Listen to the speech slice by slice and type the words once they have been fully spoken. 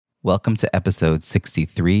Welcome to episode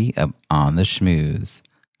 63 of On the Schmooze.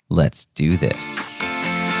 Let's do this.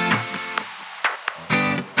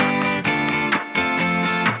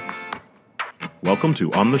 Welcome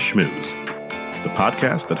to On the Schmooze, the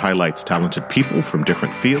podcast that highlights talented people from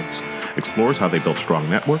different fields, explores how they built strong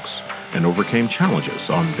networks, and overcame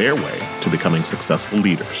challenges on their way to becoming successful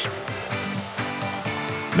leaders.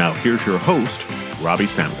 Now here's your host, Robbie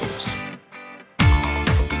Samuels.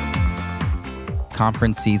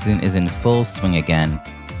 Conference season is in full swing again.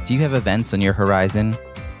 Do you have events on your horizon?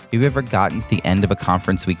 Have you ever gotten to the end of a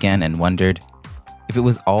conference weekend and wondered if it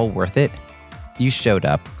was all worth it? You showed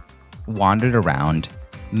up, wandered around,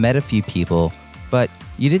 met a few people, but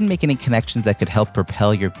you didn't make any connections that could help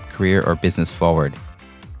propel your career or business forward.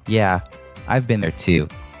 Yeah, I've been there too.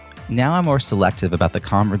 Now I'm more selective about the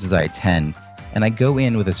conferences I attend, and I go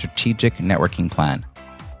in with a strategic networking plan.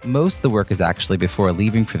 Most of the work is actually before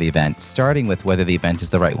leaving for the event, starting with whether the event is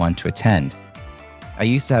the right one to attend. I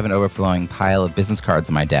used to have an overflowing pile of business cards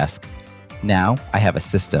on my desk. Now I have a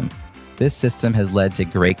system. This system has led to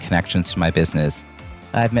great connections to my business.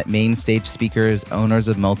 I've met main stage speakers, owners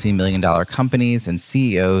of multi-million-dollar companies, and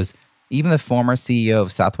CEOs, even the former CEO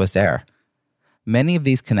of Southwest Air. Many of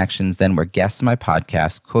these connections then were guests on my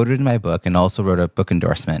podcast, quoted in my book, and also wrote a book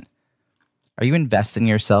endorsement. Are you investing in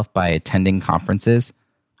yourself by attending conferences?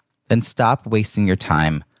 Then stop wasting your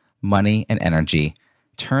time, money, and energy.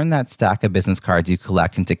 Turn that stack of business cards you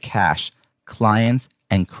collect into cash, clients,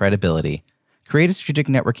 and credibility. Create a strategic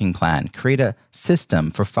networking plan. Create a system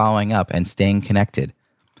for following up and staying connected.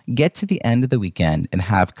 Get to the end of the weekend and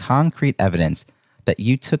have concrete evidence that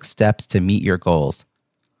you took steps to meet your goals.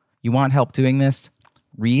 You want help doing this?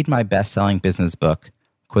 Read my best-selling business book,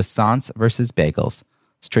 Croissants versus Bagels,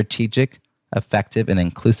 Strategic, Effective, and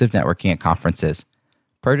Inclusive Networking at Conferences.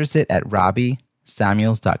 Purchase it at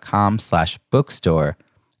robbiesamuels.com/bookstore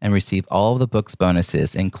and receive all of the book's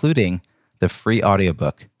bonuses, including the free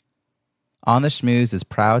audiobook. On the Schmooze is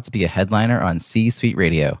proud to be a headliner on C-Suite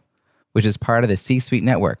Radio, which is part of the C-Suite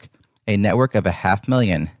Network, a network of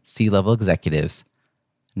 500,000 C-level executives.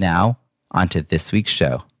 Now, on to this week's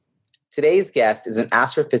show. Today's guest is an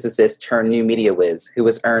astrophysicist turned new media whiz who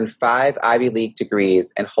has earned 5 Ivy League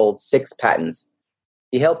degrees and holds 6 patents.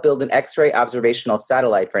 He helped build an X-ray observational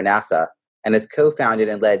satellite for NASA and has co-founded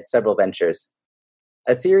and led several ventures.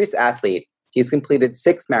 A serious athlete, he's completed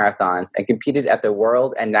 6 marathons and competed at the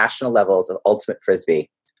world and national levels of ultimate frisbee.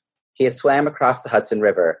 He has swam across the Hudson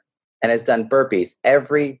River and has done burpees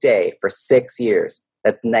every day for 6 years.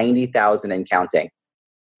 That's 90,000 and counting.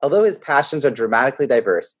 Although his passions are dramatically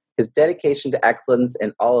diverse, his dedication to excellence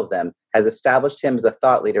in all of them has established him as a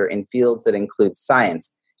thought leader in fields that include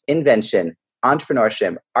science, invention,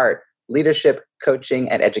 entrepreneurship, art, leadership, coaching,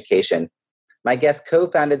 and education. My guest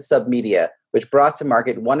co-founded Submedia, which brought to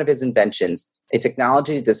market one of his inventions, a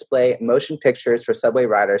technology to display motion pictures for subway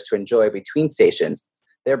riders to enjoy between stations,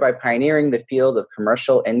 thereby pioneering the field of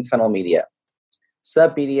commercial in-tunnel media.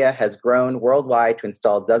 Submedia has grown worldwide to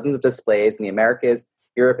install dozens of displays in the Americas,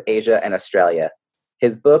 Europe, Asia, and Australia.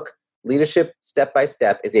 His book, Leadership Step by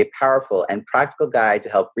Step, is a powerful and practical guide to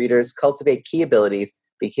help readers cultivate key abilities,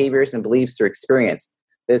 behaviors, and beliefs through experience.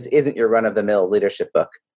 This isn't your run-of-the-mill leadership book.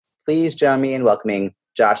 Please join me in welcoming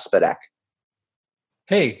Josh Spodek.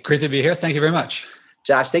 Hey, great to be here. Thank you very much.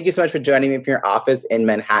 Josh, thank you so much for joining me from your office in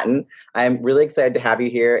Manhattan. I'm really excited to have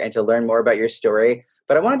you here and to learn more about your story.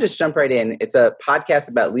 But I want to just jump right in. It's a podcast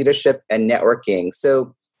about leadership and networking.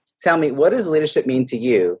 So tell me, what does leadership mean to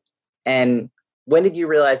you? And when did you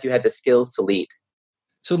realize you had the skills to lead?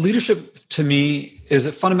 So leadership to me is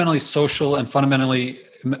a fundamentally social and fundamentally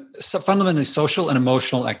social and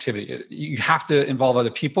emotional activity. You have to involve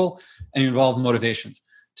other people and you involve motivations.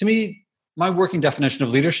 To me, my working definition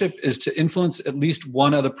of leadership is to influence at least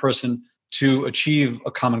one other person to achieve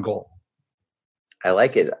a common goal. I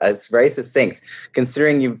like it. It's very succinct,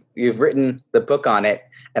 considering you've written the book on it.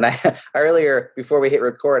 And I earlier, before we hit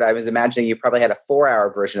record, I was imagining you probably had a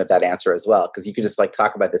 4-hour version of that answer as well, because you could just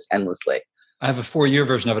talk about this endlessly. I have a 4-year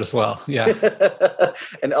version of it as well. Yeah.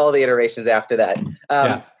 And all the iterations after that.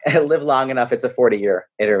 Live long enough, it's a 40-year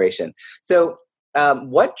iteration. So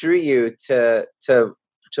what drew you to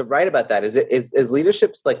write about that? Is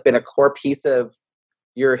leadership been a core piece of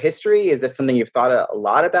your history? Is it something you've thought a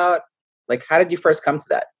lot about? How did you first come to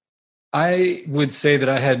that? I would say that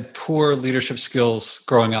I had poor leadership skills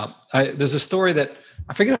growing up. There's a story that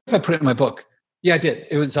I forget if I put it in my book. Yeah, I did.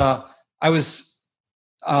 It was, when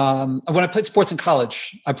I played sports in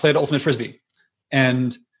college, I played ultimate frisbee.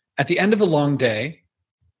 And at the end of a long day,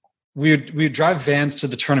 we would drive vans to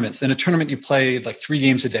the tournaments. In a tournament, you play 3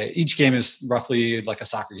 games a day. Each game is roughly like a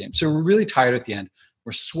soccer game. So we're really tired at the end.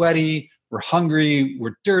 we're sweaty, we're hungry,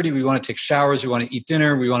 we're dirty, we want to take showers, we want to eat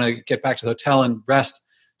dinner, we want to get back to the hotel and rest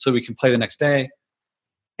so we can play the next day.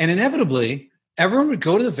 And inevitably, everyone would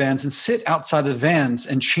go to the vans and sit outside the vans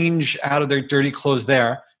and change out of their dirty clothes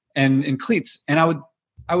there and in cleats. And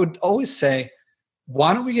I would always say,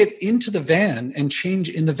 why don't we get into the van and change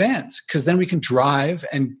in the vans? Because then we can drive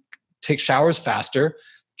and take showers faster,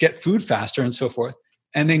 get food faster, and so forth.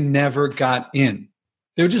 And they never got in.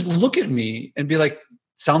 They would just look at me and be like,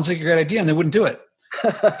 sounds like a great idea. And they wouldn't do it.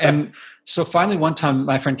 And so finally one time,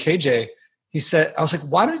 my friend KJ, he said, I was like,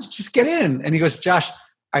 why don't you just get in? And he goes, Josh,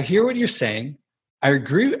 I hear what you're saying. I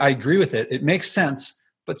agree with it. It makes sense.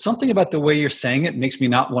 But something about the way you're saying it makes me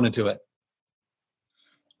not want to do it.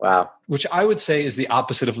 Wow. Which I would say is the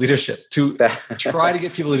opposite of leadership, to try to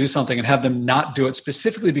get people to do something and have them not do it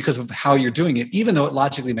specifically because of how you're doing it, even though it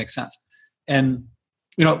logically makes sense. And,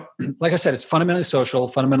 like I said, it's fundamentally social,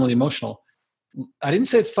 fundamentally emotional. I didn't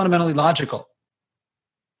say it's fundamentally logical.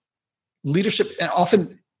 Leadership, and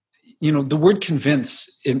often, the word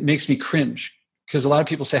convince, it makes me cringe because a lot of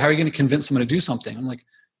people say, how are you going to convince someone to do something? I'm like,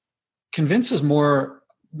 convince is more,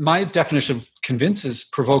 my definition of convince is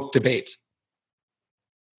provoke debate.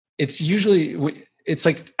 It's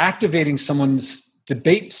like activating someone's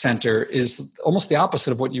debate center is almost the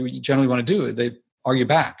opposite of what you generally want to do. They argue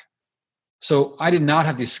back. So I did not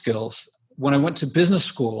have these skills. When I went to business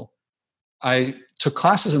school, I took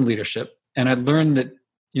classes in leadership, and I learned that,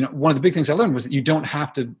 one of the big things I learned was that you don't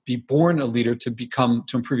have to be born a leader to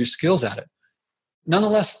improve your skills at it.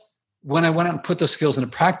 Nonetheless, when I went out and put those skills into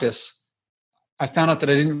practice, I found out that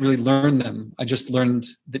I didn't really learn them. I just learned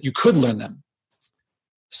that you could learn them.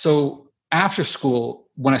 So after school,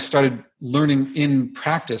 when I started learning in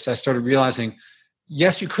practice, I started realizing,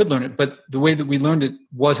 yes, you could learn it, but the way that we learned it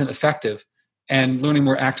wasn't effective. And learning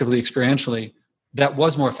more actively, experientially, that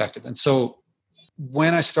was more effective. And so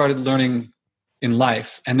when I started learning in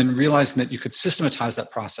life and then realizing that you could systematize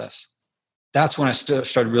that process, that's when I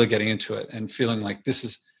started really getting into it and feeling like this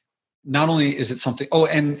is, not only is it something,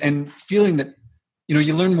 and feeling that,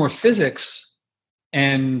 you learn more physics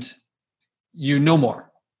and you know more.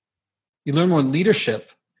 You learn more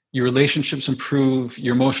leadership, your relationships improve,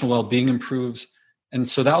 your emotional well-being improves. And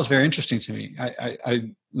so that was very interesting to me.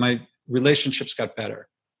 My relationships got better.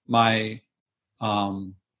 My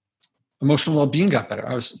emotional well-being got better.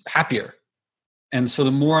 I was happier. And so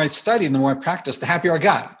the more I studied and the more I practiced, the happier I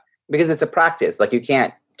got. Because it's a practice. Like, you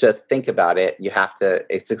can't just think about it. You have to,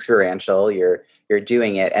 it's experiential. You're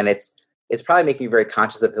doing it. And it's probably making you very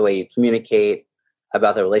conscious of the way you communicate,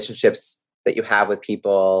 about the relationships that you have with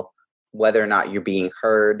people, whether or not you're being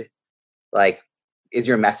heard. Like, is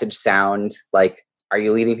your message sound? Like, are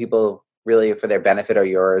you leading people really for their benefit or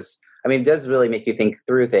yours? I mean, it does really make you think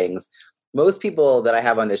through things. Most people that I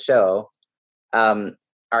have on this show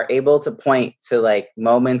are able to point to like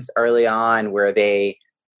moments early on where they,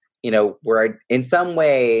 were in some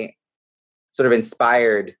way sort of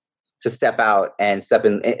inspired to step out and step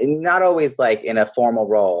in, not always like in a formal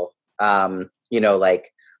role, like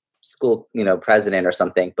school, president or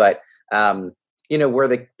something, but, we're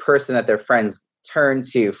the person that their friends turn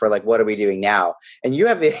to for like, what are we doing now? And you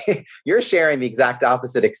have you're sharing the exact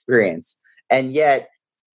opposite experience. And yet,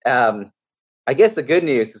 I guess the good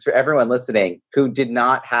news is for everyone listening who did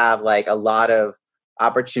not have like a lot of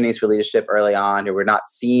opportunities for leadership early on, who were not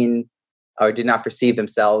seen or did not perceive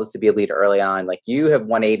themselves to be a leader early on, like, you have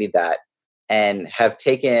 180'd that and have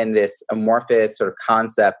taken this amorphous sort of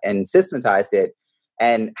concept and systematized it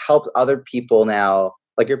and helped other people now.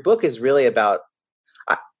 Like, your book is really about,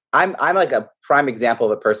 I'm like a prime example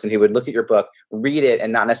of a person who would look at your book, read it,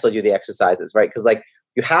 and not necessarily do the exercises, right? Because like,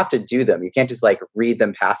 you have to do them. You can't just like read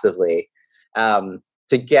them passively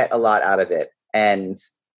to get a lot out of it. And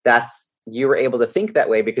you were able to think that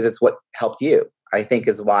way because it's what helped you, I think,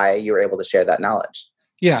 is why you were able to share that knowledge.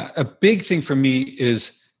 Yeah. A big thing for me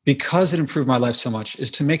is, because it improved my life so much,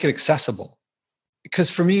 is to make it accessible.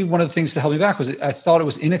 Because for me, one of the things that held me back was I thought it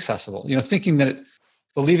was inaccessible. Thinking that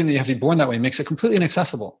believing that you have to be born that way makes it completely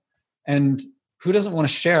inaccessible. And who doesn't want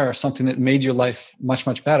to share something that made your life much,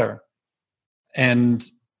 much better? And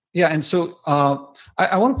yeah, and so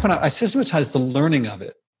I want to point out, I systematize the learning of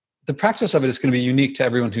it. The practice of it is going to be unique to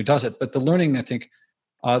everyone who does it, but the learning, I think,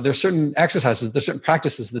 there's certain exercises, there's certain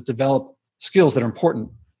practices that develop skills that are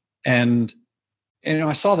important. And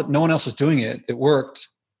I saw that no one else was doing it. It worked.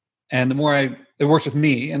 And it worked with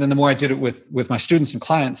me. And then the more I did it with my students and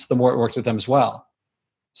clients, the more it worked with them as well.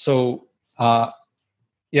 So, I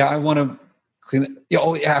want to clean it.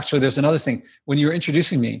 Yeah, actually, there's another thing. When you were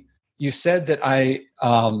introducing me, you said that I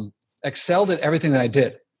excelled at everything that I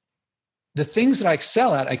did. the things that I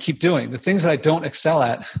excel at, I keep doing. The things that I don't excel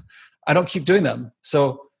at, I don't keep doing them.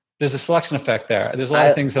 So there's a selection effect there. There's a lot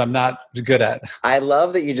of things that I'm not good at. I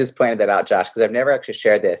love that you just pointed that out, Josh, because I've never actually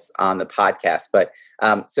shared this on the podcast. But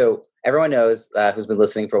so everyone knows who's been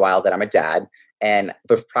listening for a while that I'm a dad.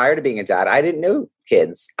 But prior to being a dad, I didn't know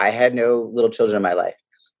kids. I had no little children in my life.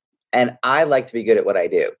 And I like to be good at what I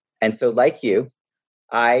do. And so like you,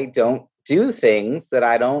 I don't do things that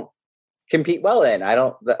I don't compete well in.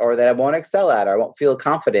 Or that I won't excel at, or I won't feel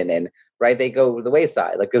confident in, right? They go to the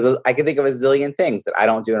wayside. Like, because I can think of a zillion things that I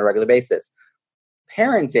don't do on a regular basis.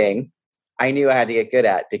 Parenting, I knew I had to get good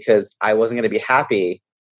at, because I wasn't going to be happy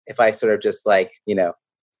if I sort of just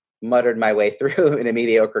muttered my way through in a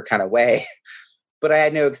mediocre kind of way. But I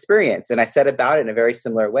had no experience. And I set about it in a very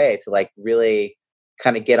similar way to really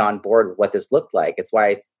kind of get on board with what this looked like. It's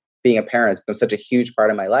why being a parent has become such a huge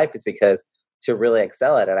part of my life, is because to really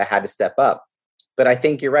excel at it, I had to step up. But I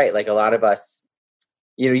think you're right. Like a lot of us,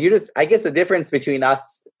 I guess the difference between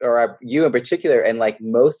us, or you in particular, and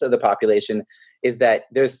most of the population, is that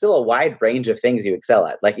there's still a wide range of things you excel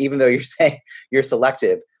at. Like, even though you're saying you're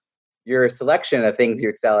selective, your selection of things you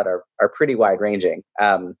excel at are pretty wide ranging.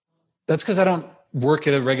 That's because I don't work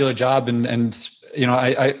at a regular job, and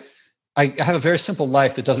I have a very simple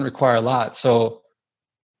life that doesn't require a lot. So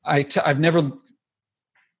I've never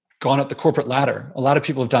gone up the corporate ladder. A lot of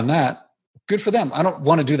people have done that. Good for them. I don't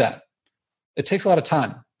want to do that. It takes a lot of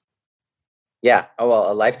time. Yeah. Oh,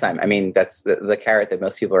 well, a lifetime. I mean, that's the carrot that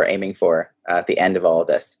most people are aiming for at the end of all of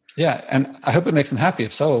this. Yeah. And I hope it makes them happy.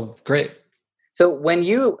 If so, great. So when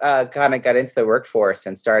you kind of got into the workforce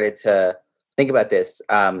and started to think about this,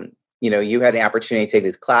 you had an opportunity to take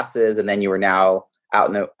these classes, and then you were now out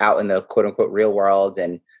in the quote unquote real world.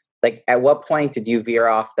 And at what point did you veer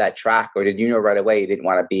off that track, or did you know right away you didn't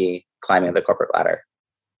want to be climbing the corporate ladder?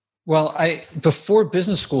 Well, before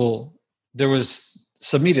business school, there was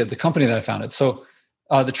Submedia, the company that I founded. So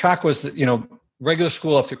the track was, regular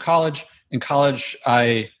school up through college. In college,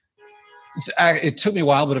 it took me a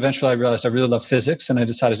while, but eventually I realized I really love physics, and I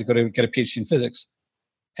decided to get a PhD in physics.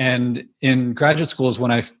 And in graduate school is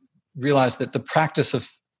when I realized that the practice of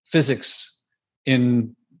physics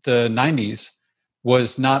in the 90s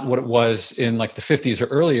was not what it was in the 50s or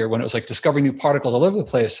earlier, when it was discovering new particles all over the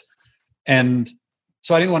place. And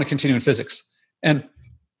so I didn't want to continue in physics. And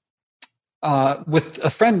with a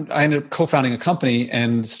friend, I ended up co-founding a company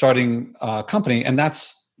and starting a company. And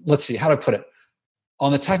that's, let's see, how do I put it?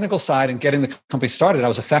 On the technical side and getting the company started, I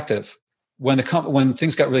was effective. When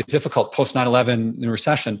things got really difficult post 9/11 in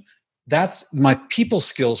recession, that's my people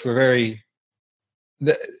skills were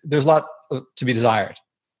there's a lot to be desired.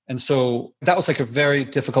 And so that was a very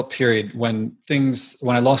difficult period when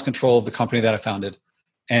I lost control of the company that I founded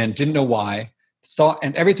and didn't know why.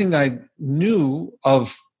 And everything that I knew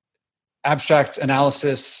of abstract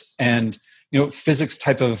analysis and physics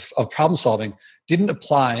type of problem solving didn't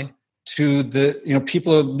apply to the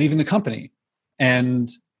people leaving the company. And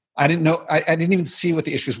I didn't know, I didn't even see what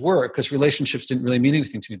the issues were, because relationships didn't really mean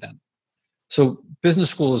anything to me then. So business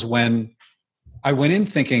school is when I went in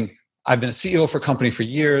thinking, I've been a CEO for a company for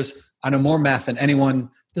years. I know more math than anyone.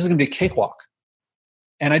 This is going to be a cakewalk.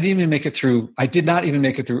 And I did not even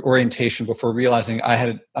make it through orientation before realizing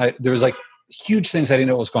there was huge things I didn't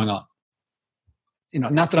know what was going on.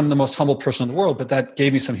 Not that I'm the most humble person in the world, but that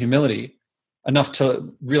gave me some humility, enough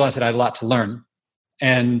to realize that I had a lot to learn.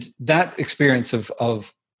 And that experience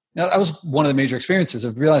that was one of the major experiences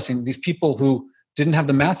of realizing these people who didn't have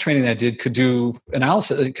the math training that I did could do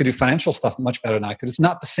analysis, could do financial stuff much better than I could. It's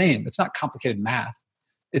not the same. It's not complicated math.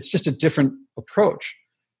 It's just a different approach.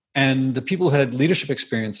 And the people who had leadership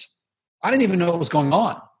experience, I didn't even know what was going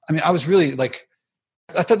on. I mean, I was really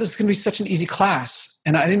I thought this was going to be such an easy class,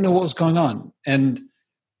 and I didn't know what was going on. And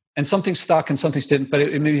something stuck and something didn't, but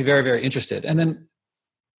it made me very, very interested. And then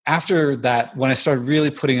after that, when I started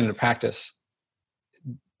really putting it into practice,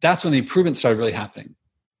 that's when the improvement started really happening.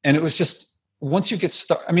 And it was just, once you get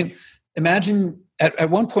started, I mean, imagine at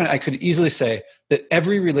one point I could easily say that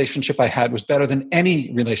every relationship I had was better than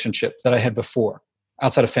any relationship that I had before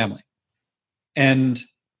outside of family. And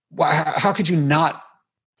how could you not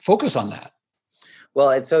focus on that?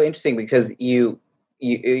 Well, it's so interesting because you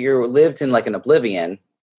lived in an oblivion,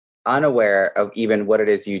 unaware of even what it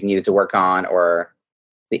is you needed to work on or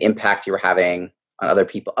the impact you were having on other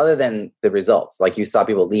people, other than the results. You saw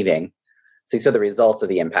people leaving, so you saw the results of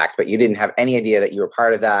the impact, but you didn't have any idea that you were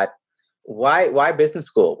part of that. Why business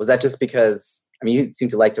school? Was that just because, you seem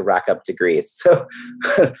to like to rack up degrees, so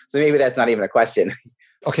maybe that's not even a question.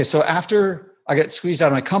 Okay, so after I got squeezed out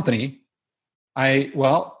of my company, I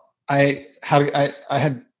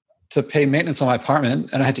had to pay maintenance on my apartment,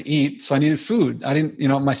 and I had to eat. So I needed food. I didn't,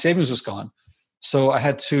 my savings was gone. So I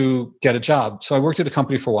had to get a job. So I worked at a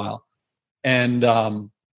company for a while. And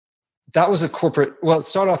that was a corporate, well, it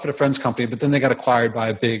started off at a friend's company, but then they got acquired by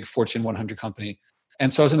a big Fortune 100 company.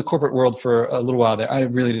 And so I was in the corporate world for a little while there. I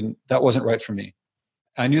really didn't, that wasn't right for me.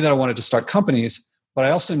 I knew that I wanted to start companies, but I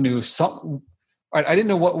also knew I didn't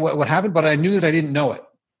know what happened, but I knew that I didn't know it.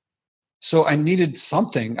 So I needed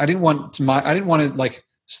something. I didn't want to like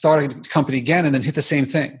start a company again and then hit the same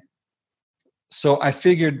thing. So I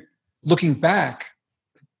figured, looking back,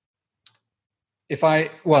 when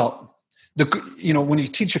you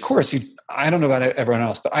teach a course, I don't know about everyone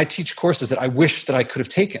else, but I teach courses that I wish that I could have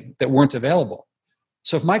taken that weren't available.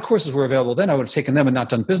 So if my courses were available then, I would have taken them and not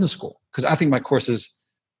done business school. Because I think my courses,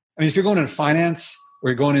 if you're going into finance or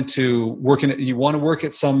you're going into you want to work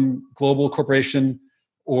at some global corporation,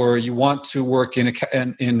 or you want to work in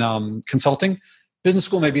consulting, business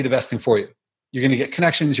school may be the best thing for you. You're going to get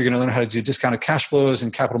connections. You're going to learn how to do discounted cash flows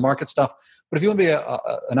and capital market stuff. But if you want to be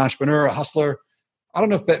an entrepreneur, a hustler, I don't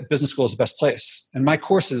know if business school is the best place. And my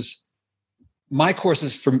courses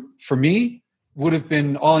for me would have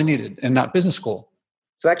been all I needed, and not business school.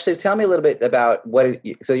 So actually, tell me a little bit about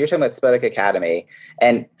so you're talking about Spodek Academy,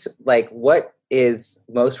 and like, what is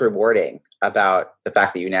most rewarding about the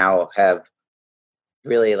fact that you now have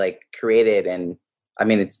really like created, and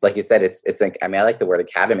it's like you said, it's like, I like the word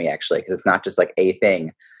academy actually, because it's not just like a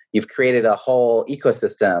thing. You've created a whole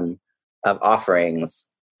ecosystem of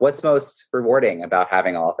offerings. What's most rewarding about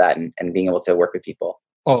having all of that and being able to work with people?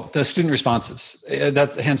 Oh, the student responses.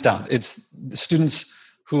 That's hands down. It's the students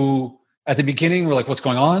who at the beginning were like, what's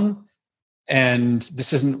going on? And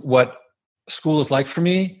this isn't what school is like for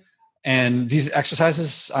me. And these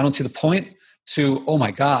exercises, I don't see the point, to, oh my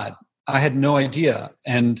God, I had no idea.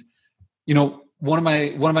 And, one of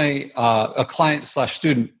my a client /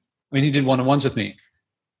 student, he did one-on-ones with me.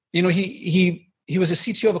 He was a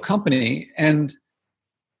CTO of a company and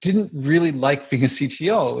didn't really like being a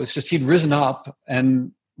CTO. It's just he'd risen up,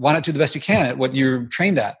 and why not do the best you can at what you're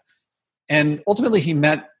trained at? And ultimately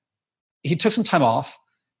he took some time off,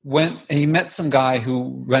 went and he met some guy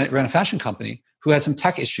who ran a fashion company who had some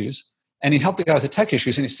tech issues, and he helped the guy with the tech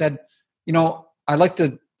issues. And he said, I like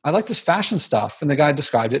this fashion stuff. And the guy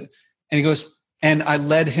described it, and he goes, and I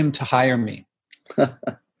led him to hire me,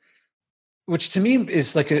 which to me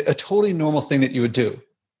is like a totally normal thing that you would do.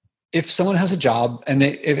 If someone has a job and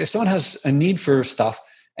if someone has a need for stuff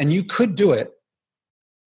and you could do it,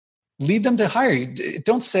 lead them to hire you.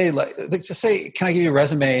 Don't say like just say, can I give you a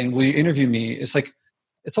resume and will you interview me? It's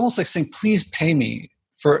almost like saying, please pay me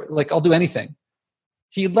for, like, I'll do anything.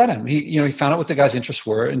 He let him. He found out what the guy's interests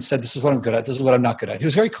were and said, this is what I'm good at. This is what I'm not good at. He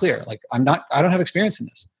was very clear. Like, I don't have experience in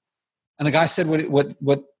this. And the guy said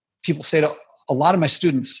what people say to a lot of my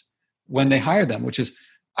students when they hire them, which is,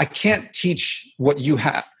 I can't teach what you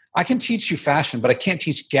have. I can teach you fashion, but I can't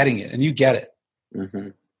teach getting it, and you get it. Mm-hmm.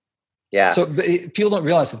 Yeah. So people don't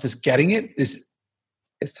realize that this getting it is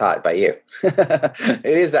taught by you. It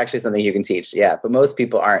is actually something you can teach. Yeah. But most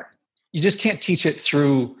people aren't. You just can't teach it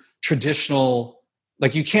through traditional,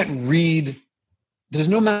 like you can't read. There's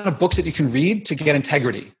no amount of books that you can read to get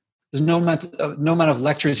integrity. There's no amount of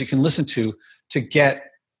lectures you can listen to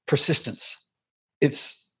get persistence.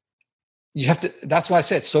 You have to, that's why I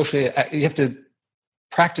say it's socially, you have to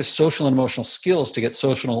practice social and emotional skills to get you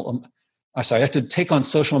have to take on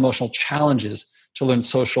social and emotional challenges to learn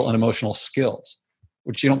social and emotional skills,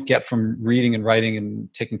 which you don't get from reading and writing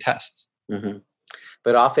and taking tests. Mm-hmm.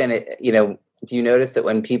 But often, do you notice that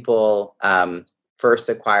when people first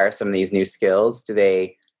acquire some of these new skills, do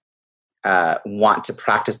they want to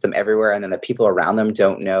practice them everywhere, and then the people around them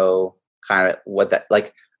don't know kind of what that,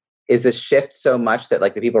 like, is the shift so much that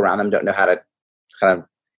like the people around them don't know how to kind of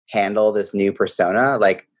handle this new persona?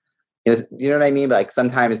 Like, you know what I mean? Like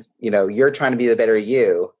sometimes, you're trying to be the better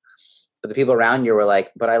you, but the people around you were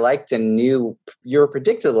like, but I liked and knew you were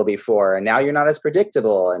predictable before, and now you're not as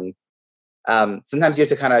predictable. And sometimes you have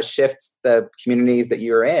to kind of shift the communities that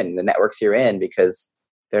you're in, the networks you're in, because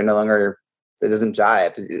they're no longer, it doesn't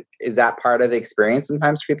jive. Is that part of the experience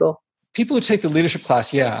sometimes for people? People who take the leadership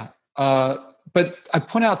class, yeah. But I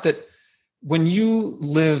point out that when you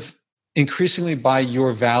live increasingly by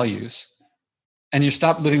your values and you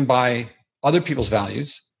stop living by other people's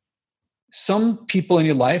values, some people in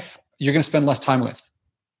your life you're going to spend less time with.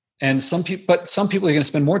 And some people you're going to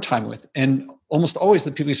spend more time with. And almost always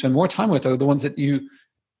the people you spend more time with are the ones that you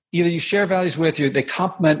share values with, they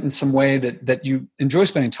complement in some way that you enjoy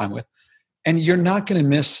spending time with. And you're not going to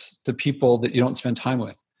miss the people that you don't spend time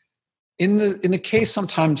with. In the case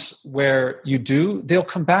sometimes where you do, they'll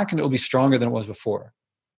come back and it will be stronger than it was before.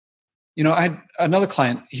 I had another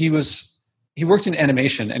client. He worked in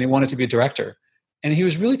animation and he wanted to be a director. And he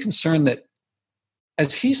was really concerned that,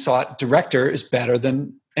 as he saw it, director is better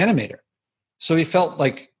than animator. So he felt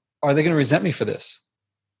like, are they going to resent me for this?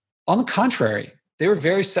 On the contrary, they were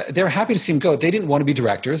they were happy to see him go. They didn't want to be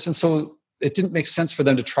directors. And so it didn't make sense for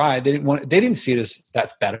them to try. They didn't see it as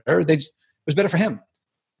that's better. It was better for him.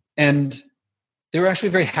 And they were actually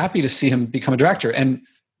very happy to see him become a director. And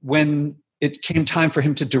when it came time for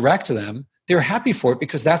him to direct them, they were happy for it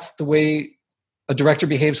because that's the way a director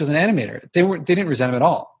behaves with an animator. They didn't resent him at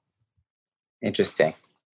all. Interesting.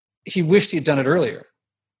 He wished he had done it earlier.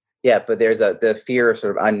 Yeah, but there's the fear of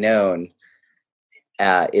sort of unknown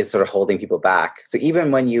is sort of holding people back. So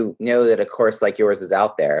even when you know that a course like yours is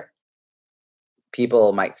out there,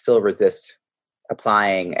 people might still resist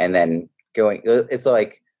applying and then going. It's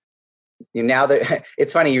like, now that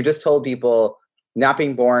it's funny, you just told people not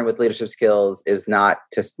being born with leadership skills is not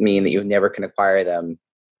to mean that you never can acquire them.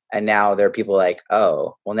 And now there are people like,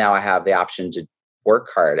 oh, well, now I have the option to work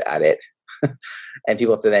hard at it. And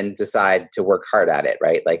people have to then decide to work hard at it,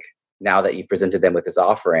 right? Like, now that you presented them with this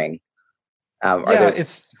offering.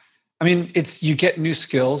 You get new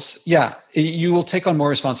skills. Yeah, you will take on more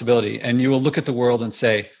responsibility and you will look at the world and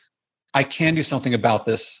say, I can do something about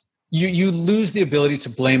this. You lose the ability to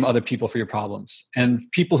blame other people for your problems. And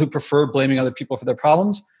people who prefer blaming other people for their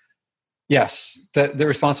problems, yes, the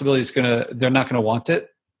responsibility is they're not going to want it.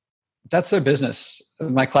 That's their business.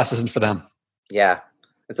 My class isn't for them. Yeah.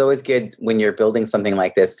 It's always good when you're building something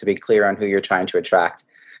like this to be clear on who you're trying to attract.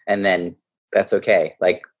 And then that's okay.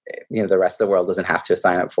 Like, the rest of the world doesn't have to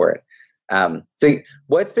sign up for it. So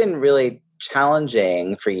what's been really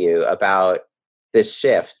challenging for you about this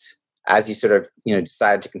shift as you sort of,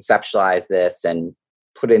 decided to conceptualize this and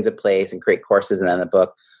put it into place and create courses and then the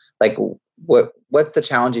book? Like, what's the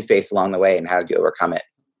challenge you face along the way and how did you overcome it?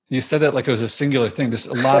 You said that like it was a singular thing. There's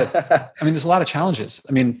a lot of, there's a lot of challenges.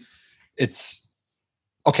 It's,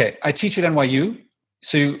 okay, I teach at NYU,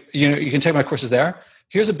 so you can take my courses there.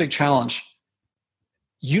 Here's a big challenge.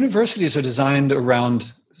 Universities are designed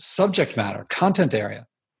around subject matter, content area,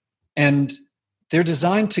 and they're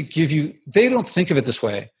designed to give you, they don't think of it this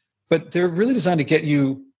way, but they're really designed to get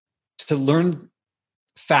you to learn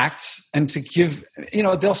facts and to give,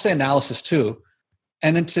 they'll say analysis too,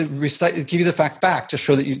 and then to give you the facts back to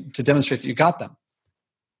show to demonstrate that you got them.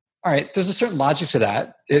 All right, there's a certain logic to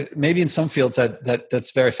that. Maybe in some fields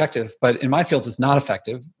that's very effective, but in my fields it's not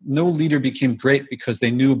effective. No leader became great because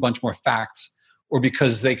they knew a bunch more facts or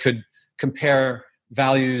because they could compare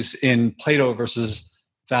values in Plato versus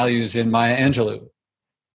values in Maya Angelou.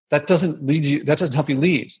 That doesn't help you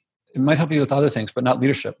lead. It might help you with other things, but not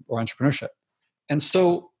leadership or entrepreneurship. And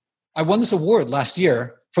so I won this award last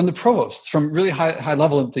year from the provosts from really high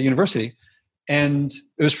level at the university, and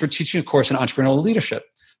it was for teaching a course in entrepreneurial leadership.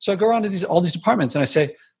 So I go around to all these departments and I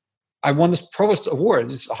say, I won this provost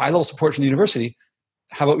award. It's high-level support from the university.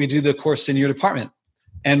 How about we do the course in your department?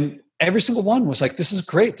 And every single one was like, this is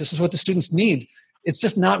great. This is what the students need. It's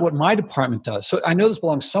just not what my department does. So I know this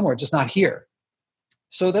belongs somewhere, just not here.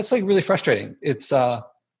 So that's like really frustrating. It's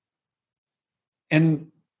and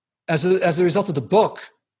as a result of the book,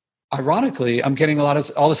 ironically, I'm getting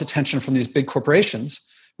all this attention from these big corporations,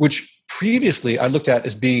 which previously I looked at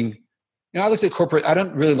as being, I looked at corporate, I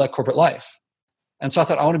don't really like corporate life. And so I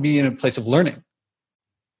thought I want to be in a place of learning.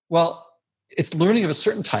 Well, it's learning of a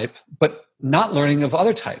certain type, but not learning of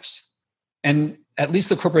other types. And at least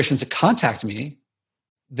the corporations that contact me,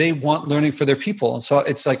 they want learning for their people. And so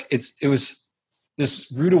it's like, it was this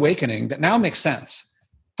rude awakening that now makes sense.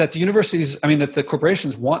 That the universities, that the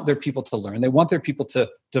corporations want their people to learn. They want their people to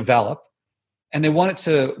develop, and they want it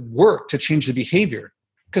to work to change the behavior.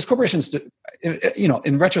 Because corporations,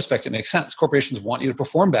 in retrospect, it makes sense. Corporations want you to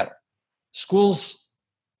perform better. Schools,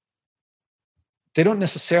 they don't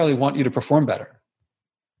necessarily want you to perform better.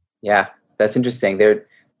 Yeah, that's interesting.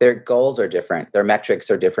 Their goals are different. Their metrics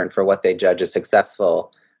are different for what they judge as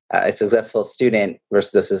successful. A successful student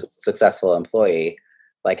versus a successful employee,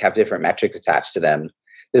 have different metrics attached to them.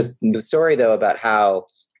 This the story though about how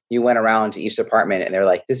you went around to each department and they're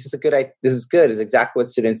like, this is good. Is exactly what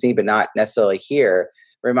students need, but not necessarily here.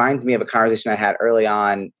 Reminds me of a conversation I had early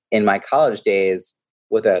on in my college days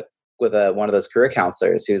with one of those career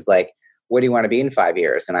counselors who's like, what do you want to be in 5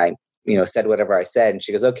 years? And I, said whatever I said. And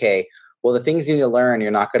she goes, okay, well, the things you need to learn,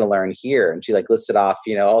 you're not going to learn here. And she listed off,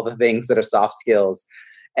 all the things that are soft skills.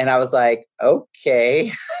 And I was like,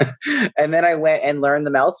 okay. And then I went and learned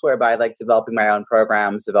them elsewhere by developing my own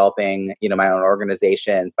programs, developing, my own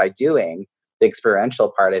organizations, by doing the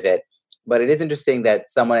experiential part of it. But it is interesting that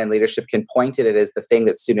someone in leadership can point at it as the thing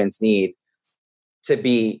that students need to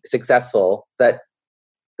be successful, that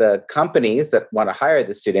the companies that want to hire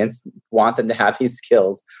the students want them to have these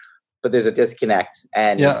skills, but there's a disconnect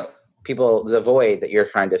and the void that you're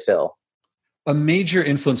trying to fill. A major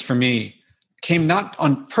influence for me came not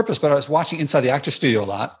on purpose, but I was watching Inside the Actor Studio a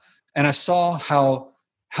lot, and I saw how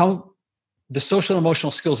the social and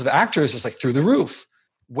emotional skills of actors is like through the roof,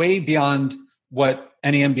 way beyond what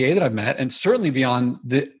any MBA that I've met, and certainly beyond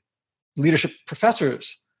the leadership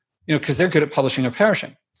professors, because they're good at publishing or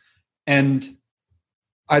perishing. And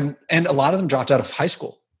a lot of them dropped out of high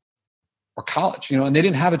school or college, and they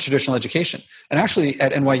didn't have a traditional education. And actually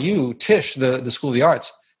at NYU, Tisch, the School of the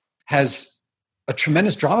Arts, has a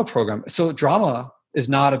tremendous drama program. So drama is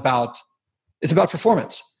it's about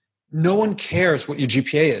performance. No one cares what your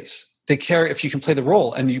GPA is. They care if you can play the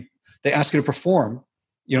role, and they ask you to perform,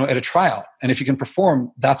 at a tryout. And if you can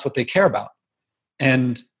perform, that's what they care about.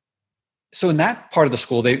 And so in that part of the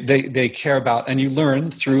school, they care about, and you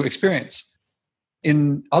learn through experience.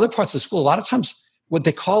 In other parts of the school, a lot of times what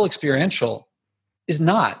they call experiential is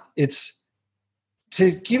not. It's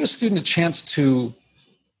to give a student a chance to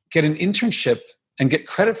get an internship and get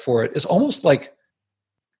credit for it is almost like,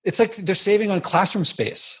 it's like they're saving on classroom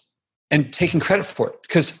space and taking credit for it.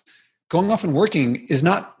 Because going off and working is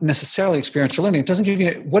not necessarily experiential learning. It doesn't give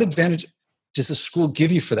you, what advantage does the school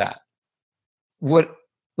give you for that?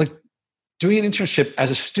 Doing an internship as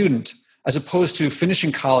a student, as opposed to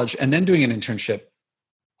finishing college and then doing an internship,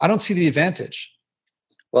 I don't see the advantage.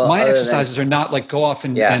 Well, my exercises are not like go off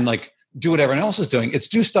and like do what everyone else is doing. It's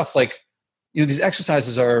do stuff like, these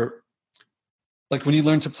exercises are like when you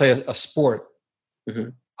learn to play a sport. Mm-hmm.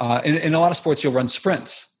 In a lot of sports, you'll run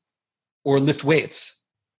sprints or lift weights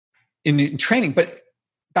in training, but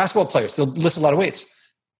basketball players, they'll lift a lot of weights.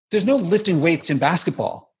 There's no lifting weights in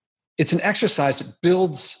basketball. It's an exercise that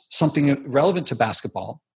builds something relevant to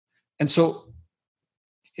basketball. And so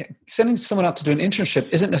sending someone out to do an internship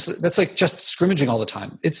isn't necessarily, that's like just scrimmaging all the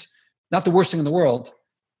time. It's not the worst thing in the world,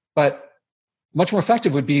 but much more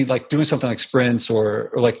effective would be like doing something like sprints or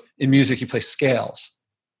like in music, you play scales.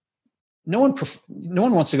 No one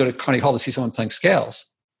wants to go to Carnegie Hall to see someone playing scales,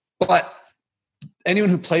 but anyone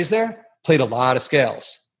who plays there played a lot of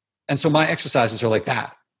scales. And so my exercises are like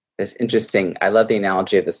that. It's interesting. I love the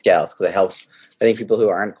analogy of the scales because it helps, I think, people who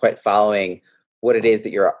aren't quite following what it is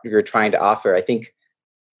that you're trying to offer.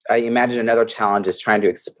 I imagine another challenge is trying to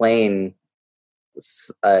explain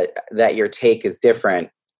that your take is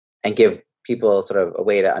different and give people sort of a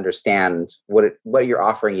way to understand what you're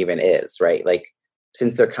offering even is, right? Like,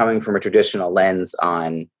 since they're coming from a traditional lens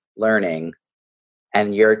on learning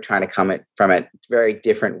and you're trying to come from a very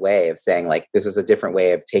different way of saying, like, this is a different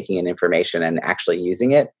way of taking in information and actually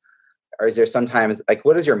using it. Or is there sometimes, like,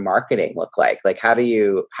 what does your marketing look like? Like, how do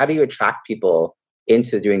you attract people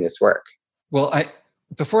into doing this work? Well,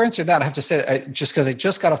 before I answer that, I have to say, because I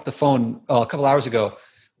just got off the phone a couple hours ago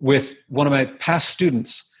with one of my past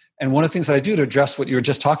students. And one of the things that I do to address what you were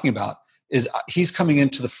just talking about is he's coming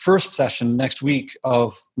into the first session next week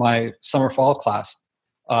of my summer fall class.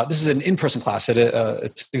 This is an in-person class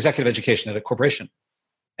it's executive education at a corporation.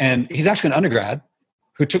 And he's actually an undergrad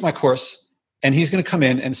who took my course, and he's going to come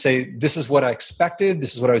in and say, this is what I expected.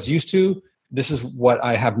 This is what I was used to. This is what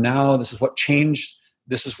I have now. This is what changed.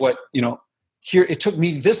 This is what, here, it took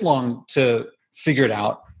me this long to figure it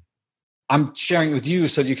out. I'm sharing it with you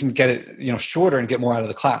so that you can get it, shorter and get more out of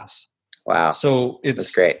the class. Wow. So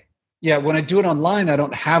that's great. Yeah. When I do it online, I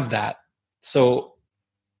don't have that. So,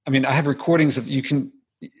 I have recordings of,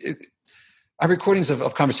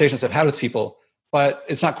 of conversations I've had with people, but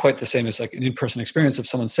it's not quite the same as like an in-person experience of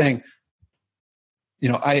someone saying,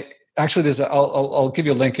 I'll give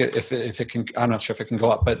you a link if it can, I'm not sure if it can go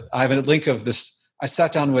up, but I have a link of this. I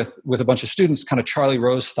sat down with a bunch of students, kind of Charlie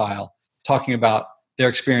Rose style, talking about their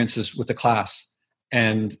experiences with the class.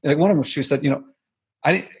 And like one of them, she said,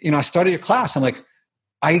 I started your class. I'm like,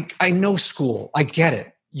 I know school. I get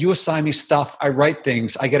it. You assign me stuff. I write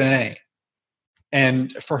things. I get an A.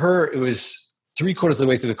 And for her, it was 3/4 of the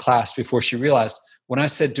way through the class before she realized when I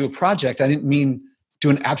said do a project, I didn't mean do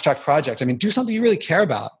an abstract project. I mean, do something you really care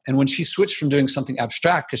about. And when she switched from doing something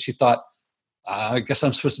abstract, because she thought, I guess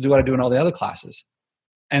I'm supposed to do what I do in all the other classes.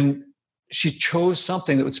 And she chose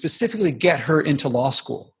something that would specifically get her into law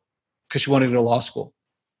school because she wanted to go to law school.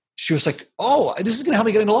 She was like, oh, this is going to help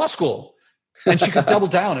me get into law school. And she could double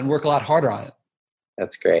down and work a lot harder on it.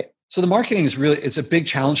 That's great. So the marketing is a big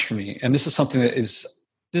challenge for me. And this is something this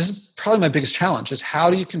is probably my biggest challenge, is how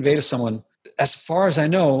do you convey to someone, as far as I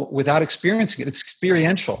know, without experiencing it? It's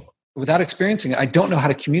experiential. Without experiencing it, I don't know how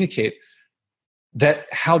to communicate that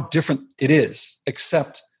how different it is,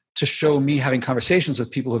 except to show me having conversations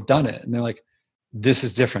with people who've done it. And they're like, this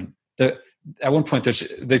is different. At one point,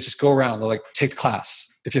 they just go around. They're like, take the class.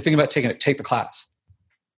 If you're thinking about taking it, take the class.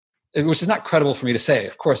 Which is not credible for me to say.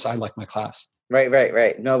 Of course, I like my class.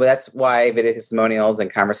 Right. No, but that's why video testimonials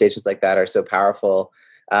and conversations like that are so powerful.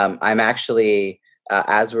 I'm actually,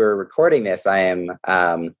 as we're recording this, I am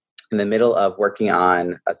in the middle of working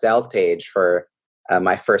on a sales page for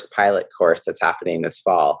my first pilot course that's happening this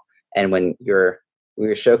fall. And when your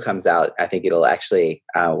show comes out, I think it'll actually,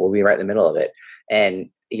 we'll be right in the middle of it. And,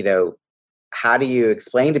 how do you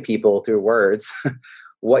explain to people through words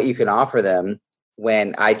what you can offer them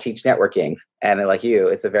when I teach networking? And like you,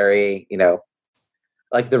 it's a very,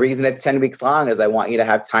 like the reason it's 10 weeks long is I want you to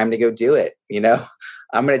have time to go do it.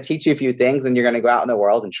 I'm going to teach you a few things and you're going to go out in the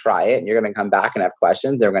world and try it. And you're going to come back and have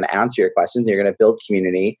questions. They're going to answer your questions. You're going to build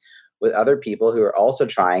community with other people who are also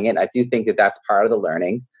trying it. I do think that that's part of the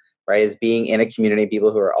learning, right? Is being in a community of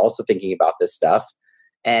people who are also thinking about this stuff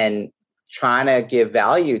and trying to give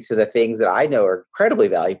value to the things that I know are incredibly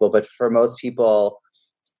valuable. But for most people,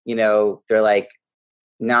 they're like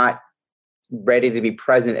not ready to be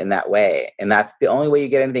present in that way. And that's the only way you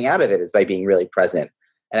get anything out of it is by being really present.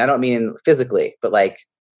 And I don't mean physically, but like,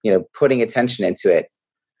 putting attention into it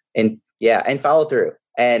and follow through.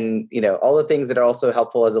 And, all the things that are also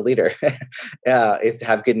helpful as a leader is to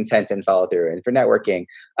have good intent and follow through and for networking.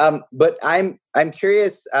 But I'm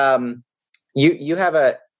curious, you have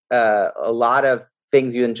a lot of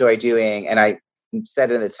things you enjoy doing. And I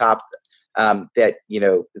said in the top that,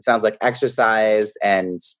 it sounds like exercise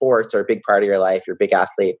and sports are a big part of your life. You're a big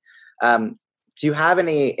athlete. Do you have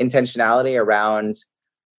any intentionality around,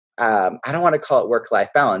 I don't want to call it work-life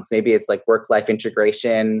balance. Maybe it's like work-life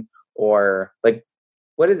integration, or like,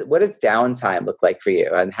 what does downtime look like for you?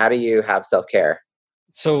 And how do you have self-care?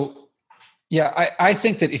 So, I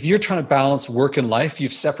think that if you're trying to balance work and life,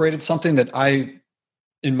 you've separated something that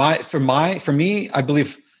for me, I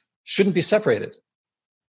believe shouldn't be separated.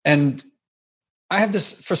 And I have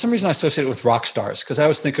this, for some reason, I associate it with rock stars, because I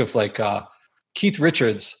always think of like Keith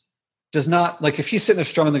Richards does not, like if he's sitting there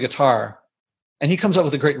strumming the guitar and he comes up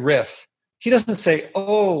with a great riff, he doesn't say,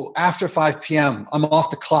 oh, after 5 p.m., I'm off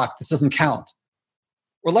the clock, this doesn't count.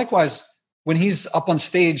 Or likewise, when he's up on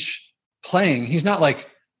stage playing, he's not like,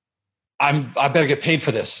 I better get paid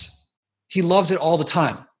for this. He loves it all the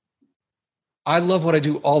time. I love what I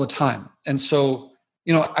do all the time. And so,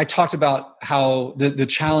 I talked about how the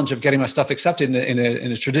challenge of getting my stuff accepted in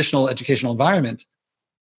a traditional educational environment,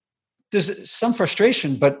 there's some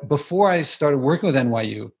frustration. But before I started working with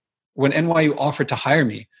NYU, when NYU offered to hire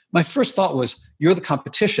me, my first thought was, you're the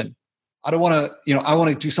competition. I don't want to, I want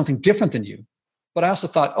to do something different than you. But I also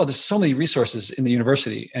thought, there's so many resources in the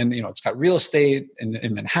university, and, it's got real estate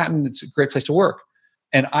in Manhattan. It's a great place to work.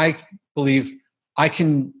 And I believe I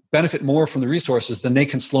can benefit more from the resources than they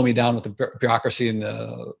can slow me down with the bureaucracy and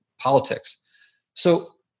the politics.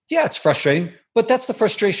 So it's frustrating, but that's the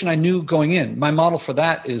frustration I knew going in. My model for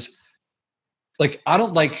that is like, I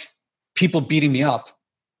don't like people beating me up,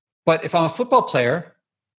 but if I'm a football player,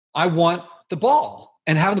 I want the ball,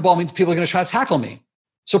 and having the ball means people are going to try to tackle me.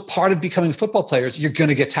 So part of becoming a football player is you're going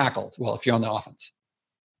to get tackled. Well, if you're on the offense.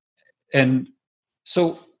 And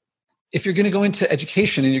so if you're going to go into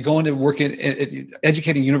education and you're going to work in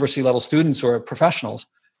educating university level students or professionals,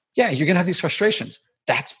 you're going to have these frustrations.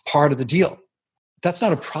 That's part of the deal. That's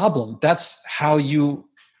not a problem. That's how you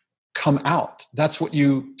come out. That's what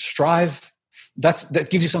you strive. That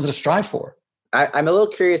gives you something to strive for. I'm a little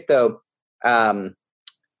curious though.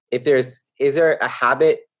 Is there a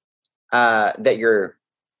habit that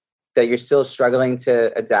you're still struggling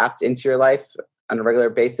to adapt into your life on a regular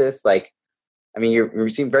basis? Like, you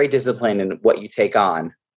seem very disciplined in what you take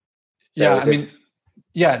on. So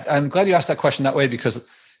I'm glad you asked that question that way, because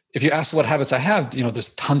if you ask what habits I have,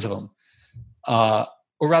 there's tons of them. Or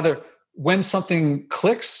rather, when something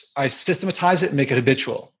clicks, I systematize it and make it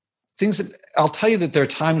habitual. I'll tell you that there are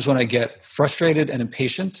times when I get frustrated and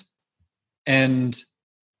impatient, and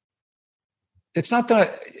it's not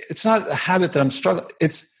a habit that I'm struggling.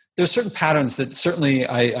 There's certain patterns that certainly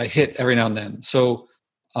I hit every now and then. So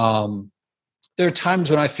there are times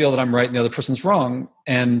when I feel that I'm right and the other person's wrong.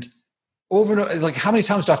 And over and over, like, how many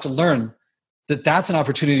times do I have to learn that that's an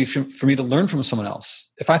opportunity for me to learn from someone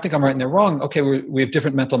else? If I think I'm right and they're wrong, okay, we have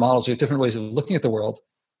different mental models. We have different ways of looking at the world.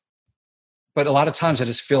 But a lot of times I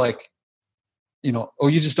just feel like, you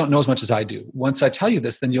just don't know as much as I do. Once I tell you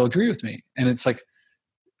this, then you'll agree with me. And it's like,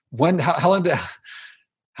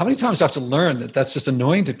 how many times do I have to learn that that's just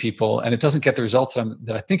annoying to people and it doesn't get the results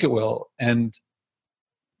that I think it will? And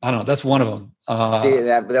I don't know. That's one of them.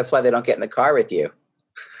 That's why they don't get in the car with you.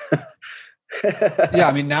 Now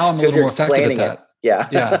I'm a little more effective at that. Yeah.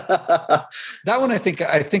 Yeah. That one, I think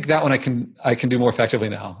that one I can do more effectively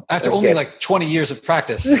now after That's only good. like 20 years of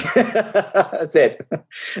practice. That's it.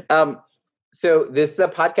 So this is a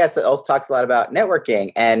podcast that also talks a lot about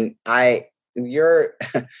networking, and you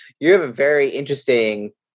have a very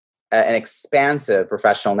interesting and expansive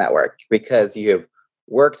professional network because you have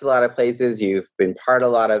worked a lot of places, you've been part of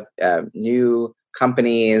a lot of new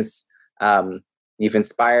companies, you've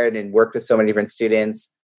inspired and worked with so many different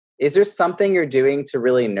students. Is there something you're doing to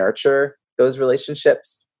really nurture those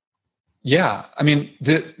relationships? Yeah. I mean,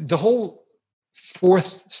 the whole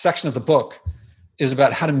fourth section of the book is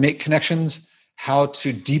about how to make connections, how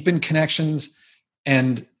to deepen connections.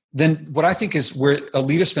 And then what I think is where a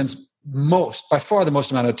leader spends by far the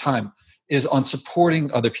most amount of time is on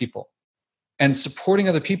supporting other people. And supporting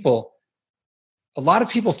other people, a lot of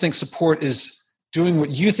people think support is doing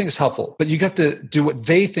what you think is helpful, but you have to do what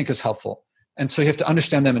they think is helpful. And so you have to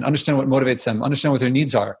understand them and understand what motivates them, understand what their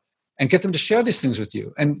needs are, and get them to share these things with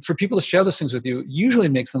you. And for people to share those things with you usually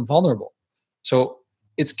makes them vulnerable. So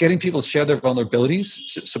it's getting people to share their vulnerabilities,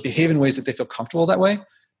 so behave in ways that they feel comfortable that way,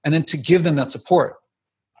 and then to give them that support.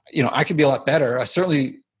 I could be a lot better.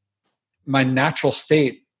 My natural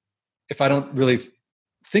state, if I don't really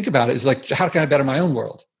think about it, is like, how can I better my own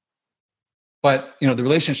world? But the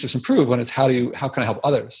relationships improve when it's how can I help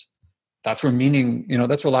others? That's where meaning,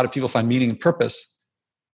 that's where a lot of people find meaning and purpose.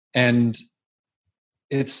 And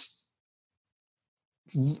it's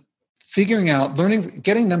figuring out, learning,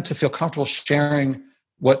 getting them to feel comfortable sharing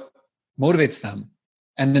what motivates them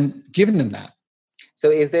and then giving them that.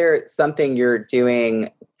 So is there something you're doing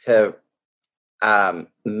to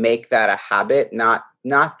make that a habit? Not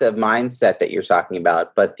the mindset that you're talking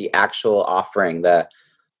about, but the actual offering,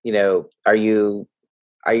 are you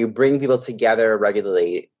bringing people together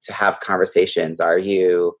regularly to have conversations? Are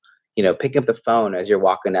you, picking up the phone as you're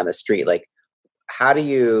walking down the street? Like, how do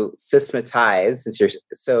you systematize, since you're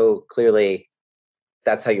so clearly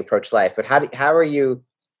that's how you approach life, but how are you,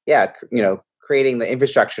 creating the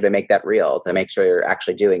infrastructure to make that real, to make sure you're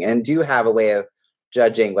actually doing it, and do have a way of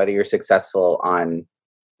judging whether you're successful on,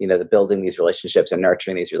 the building these relationships and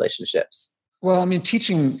nurturing these relationships? Well, I mean,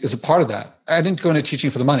 teaching is a part of that. I didn't go into teaching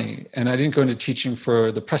for the money, and I didn't go into teaching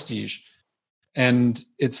for the prestige. And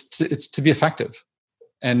it's to be effective.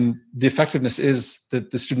 And the effectiveness is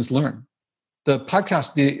that the students learn. The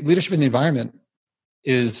podcast, the Leadership in the Environment,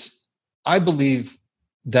 is, I believe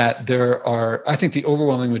that I think the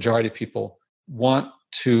overwhelming majority of people want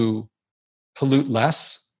to pollute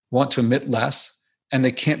less, want to emit less, and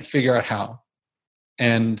they can't figure out how.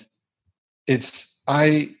 And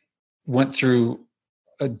I went through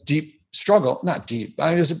a deep struggle, not deep.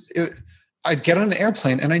 I'd get on an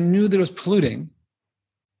airplane and I knew that it was polluting,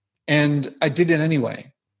 and I did it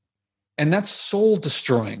anyway. And that's soul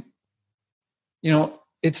destroying. I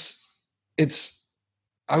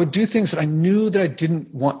would do things that I knew that I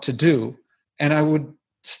didn't want to do, and I wouldn't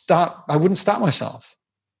stop myself.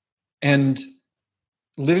 And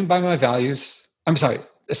living by my values,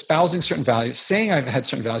 espousing certain values, saying I've had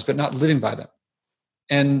certain values, but not living by them.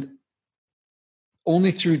 And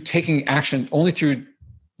only through taking action, only through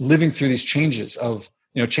living through these changes of,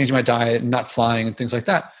 changing my diet and not flying and things like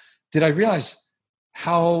that, did I realize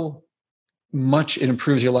how much it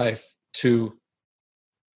improves your life to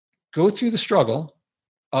go through the struggle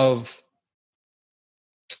of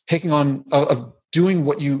taking on, of doing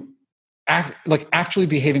what you actually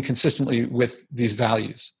behaving consistently with these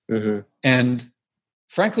values. Mm-hmm. And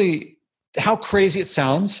frankly, how crazy it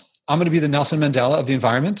sounds, I'm going to be the Nelson Mandela of the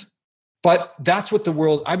environment, but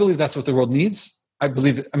I believe that's what the world needs.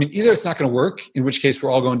 Either it's not going to work, in which case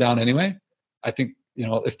we're all going down anyway. I think,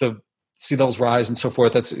 if the sea levels rise and so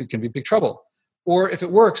forth, it can be big trouble. Or if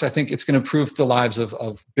it works, I think it's going to improve the lives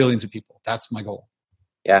of billions of people. That's my goal.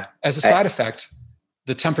 Yeah. As a side effect,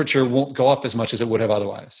 the temperature won't go up as much as it would have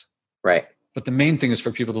otherwise. Right. But the main thing is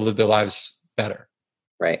for people to live their lives better.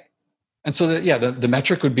 Right. And so the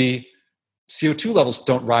metric would be CO2 levels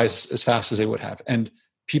don't rise as fast as they would have, and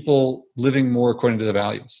people living more according to their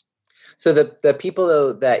values. So the people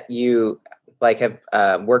though that you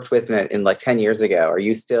have worked with in 10 years ago, are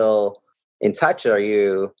you still in touch? Are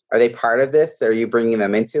they part of this? Are you bringing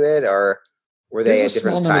them into it, or were they There's a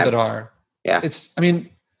different small number time? that are. Yeah.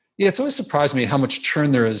 It's always surprised me how much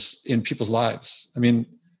churn there is in people's lives.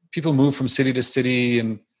 People move from city to city,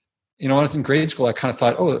 and when I was in grade school, I kind of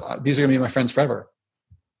thought, oh, these are going to be my friends forever.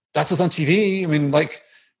 That's what's on TV.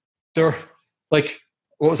 They're like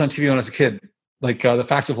what was on TV when I was a kid, The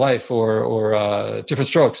Facts of Life or Different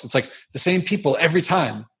Strokes. It's like the same people every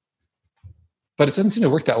time, but it doesn't seem to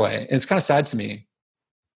work that way. And it's kind of sad to me.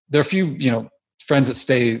 There are a few, friends that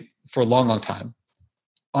stay for a long, long time.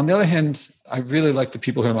 on the other hand, I really like the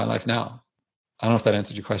people who are in my life now. I don't know if that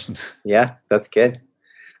answered your question. Yeah, that's good.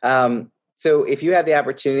 So if you had the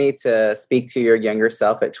opportunity to speak to your younger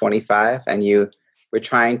self at 25 and you were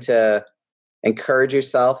trying to encourage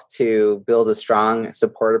yourself to build a strong,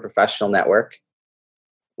 supportive professional network,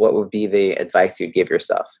 what would be the advice you'd give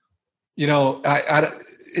yourself? You know, I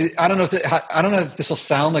don't know if this will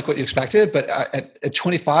sound like what you expected, but at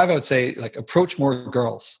 25, I would say like approach more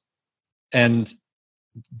girls. And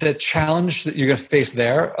the challenge that you're going to face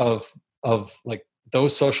there of like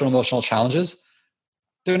those social and emotional challenges,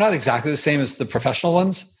 they're not exactly the same as the professional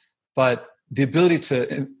ones, but the ability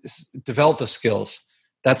to develop those skills,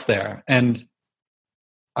 that's there. And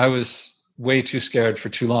I was way too scared for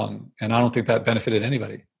too long. And I don't think that benefited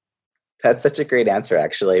anybody. That's such a great answer,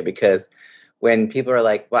 actually, because when people are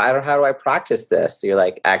like, well, how do I practice this? You're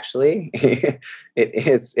like, actually,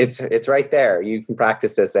 it's right there. You can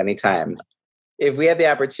practice this anytime. If we had the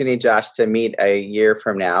opportunity, Josh, to meet a year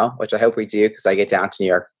from now, which I hope we do, because I get down to New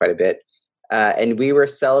York quite a bit, and we were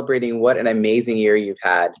celebrating what an amazing year you've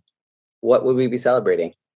had, what would we be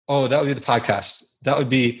celebrating? Oh, that would be the podcast. That would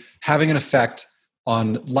be having an effect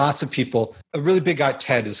on lots of people. A really big guy,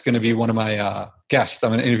 Ted, is going to be one of my guests.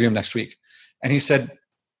 I'm going to interview him next week. And he said,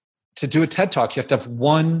 to do a TED Talk, you have to have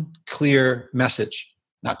one clear message,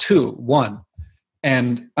 not two, one.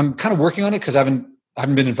 And I'm kind of working on it because I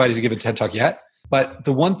haven't been invited to give a TED Talk yet. But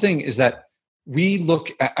the one thing is that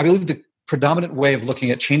I believe the predominant way of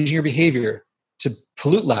looking at changing your behavior to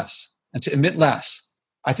pollute less and to emit less,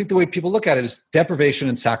 I think the way people look at it is deprivation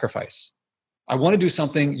and sacrifice. I want to do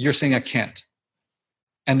something, you're saying I can't.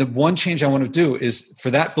 And the one change I want to do is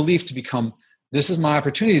for that belief to become, this is my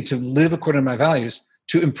opportunity to live according to my values,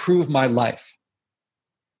 to improve my life.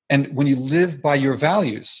 And when you live by your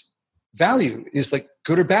values, value is like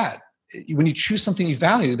good or bad. When you choose something you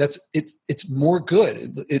value, it's more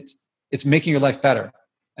good. It's making your life better.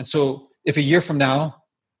 And so if a year from now,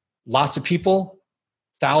 lots of people,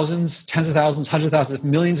 thousands, tens of thousands, hundreds of thousands, if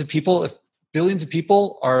millions of people, if billions of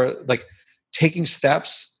people are like taking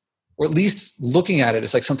steps, or at least looking at it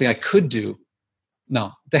as like something I could do.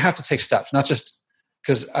 No, they have to take steps, not just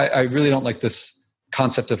because I really don't like this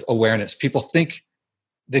concept of awareness. People think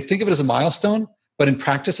of it as a milestone, but in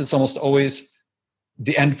practice, it's almost always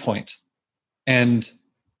the end point. And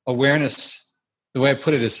awareness, the way I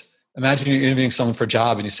put it is, imagine you're interviewing someone for a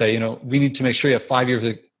job and you say, we need to make sure you have 5 years.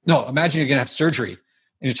 Imagine you're going to have surgery and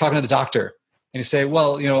you're talking to the doctor and you say,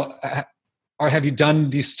 well, or have you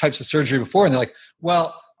done these types of surgery before? And they're like,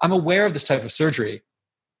 well, I'm aware of this type of surgery.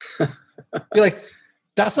 You're like,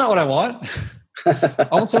 that's not what I want. I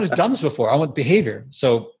want someone who's done this before. I want behavior.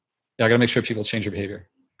 So I got to make sure people change their behavior.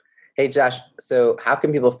 Hey, Josh, so how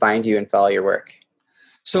can people find you and follow your work?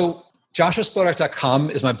 So joshuaspodek.com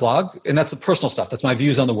is my blog, and that's the personal stuff. That's my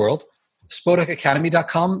views on the world.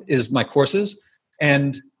 spodekacademy.com is my courses.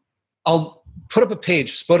 And I'll put up a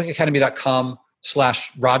page,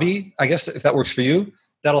 spodekacademy.com/Robbie, I guess, if that works for you.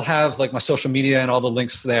 That'll have like my social media and all the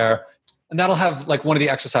links there. And that'll have like one of the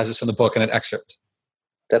exercises from the book and an excerpt.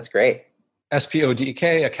 That's great.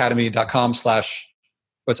 SPODEK academy.com/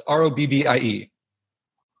 what's ROBBIE.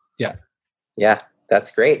 Yeah. Yeah,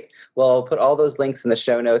 that's great. Well, I'll put all those links in the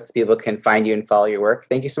show notes so people can find you and follow your work.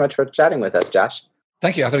 Thank you so much for chatting with us, Josh.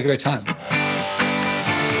 Thank you. I've had a great time.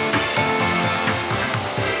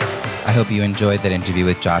 I hope you enjoyed that interview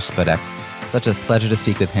with Josh Spodek. Such a pleasure to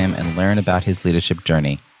speak with him and learn about his leadership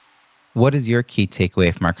journey. What is your key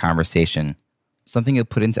takeaway from our conversation? Something you'll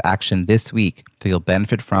put into action this week that you'll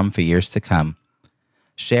benefit from for years to come.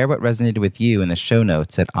 Share what resonated with you in the show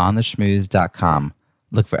notes at ontheschmooze.com.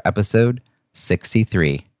 Look for episode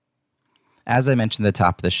 63. As I mentioned at the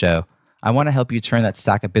top of the show, I want to help you turn that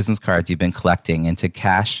stack of business cards you've been collecting into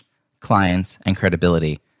cash, clients, and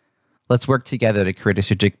credibility. Let's work together to create a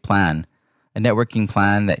strategic plan, a networking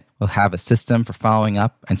plan that will have a system for following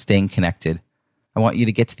up and staying connected. I want you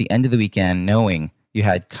to get to the end of the weekend knowing you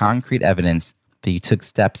had concrete evidence that you took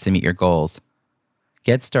steps to meet your goals.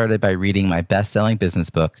 Get started by reading my best-selling business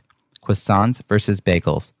book, Croissants versus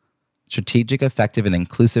Bagels, Strategic, Effective, and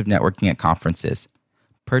Inclusive Networking at Conferences.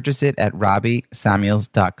 Purchase it at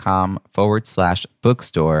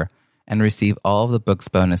robbiesamuels.com/bookstore and receive all of the book's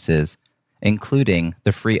bonuses, including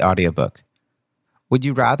the free audiobook. Would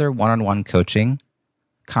you rather one-on-one coaching?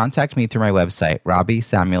 Contact me through my website,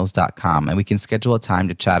 robbiesamuels.com, and we can schedule a time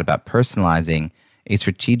to chat about personalizing a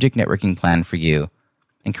strategic networking plan for you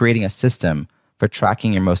and creating a system for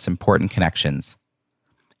tracking your most important connections.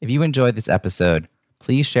 If you enjoyed this episode,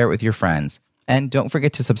 please share it with your friends, and don't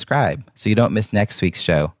forget to subscribe so you don't miss next week's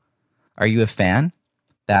show. Are you a fan?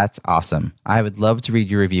 That's awesome. I would love to read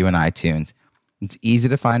your review on iTunes. It's easy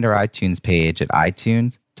to find our iTunes page at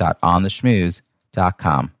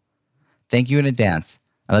itunes.ontheschmooze.com. Thank you in advance.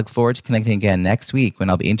 I look forward to connecting again next week when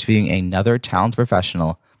I'll be interviewing another talented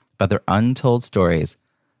professional about their untold stories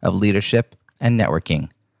of leadership and networking.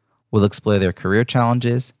 We'll explore their career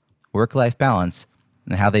challenges, work-life balance,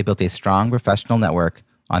 and how they built a strong professional network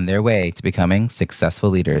on their way to becoming successful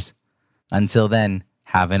leaders. Until then,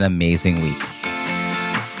 have an amazing week.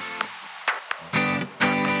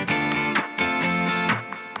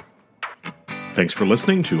 Thanks for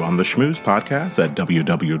listening to On the Schmooze podcast at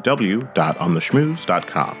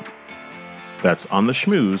www.ontheschmooze.com. That's On the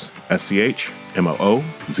Schmooze,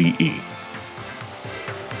 SCHMOOZE.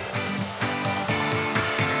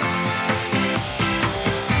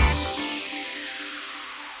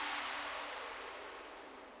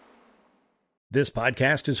 This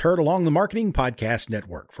podcast is heard along the Marketing Podcast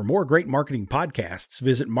Network. For more great marketing podcasts,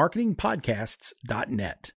 visit marketingpodcasts.net.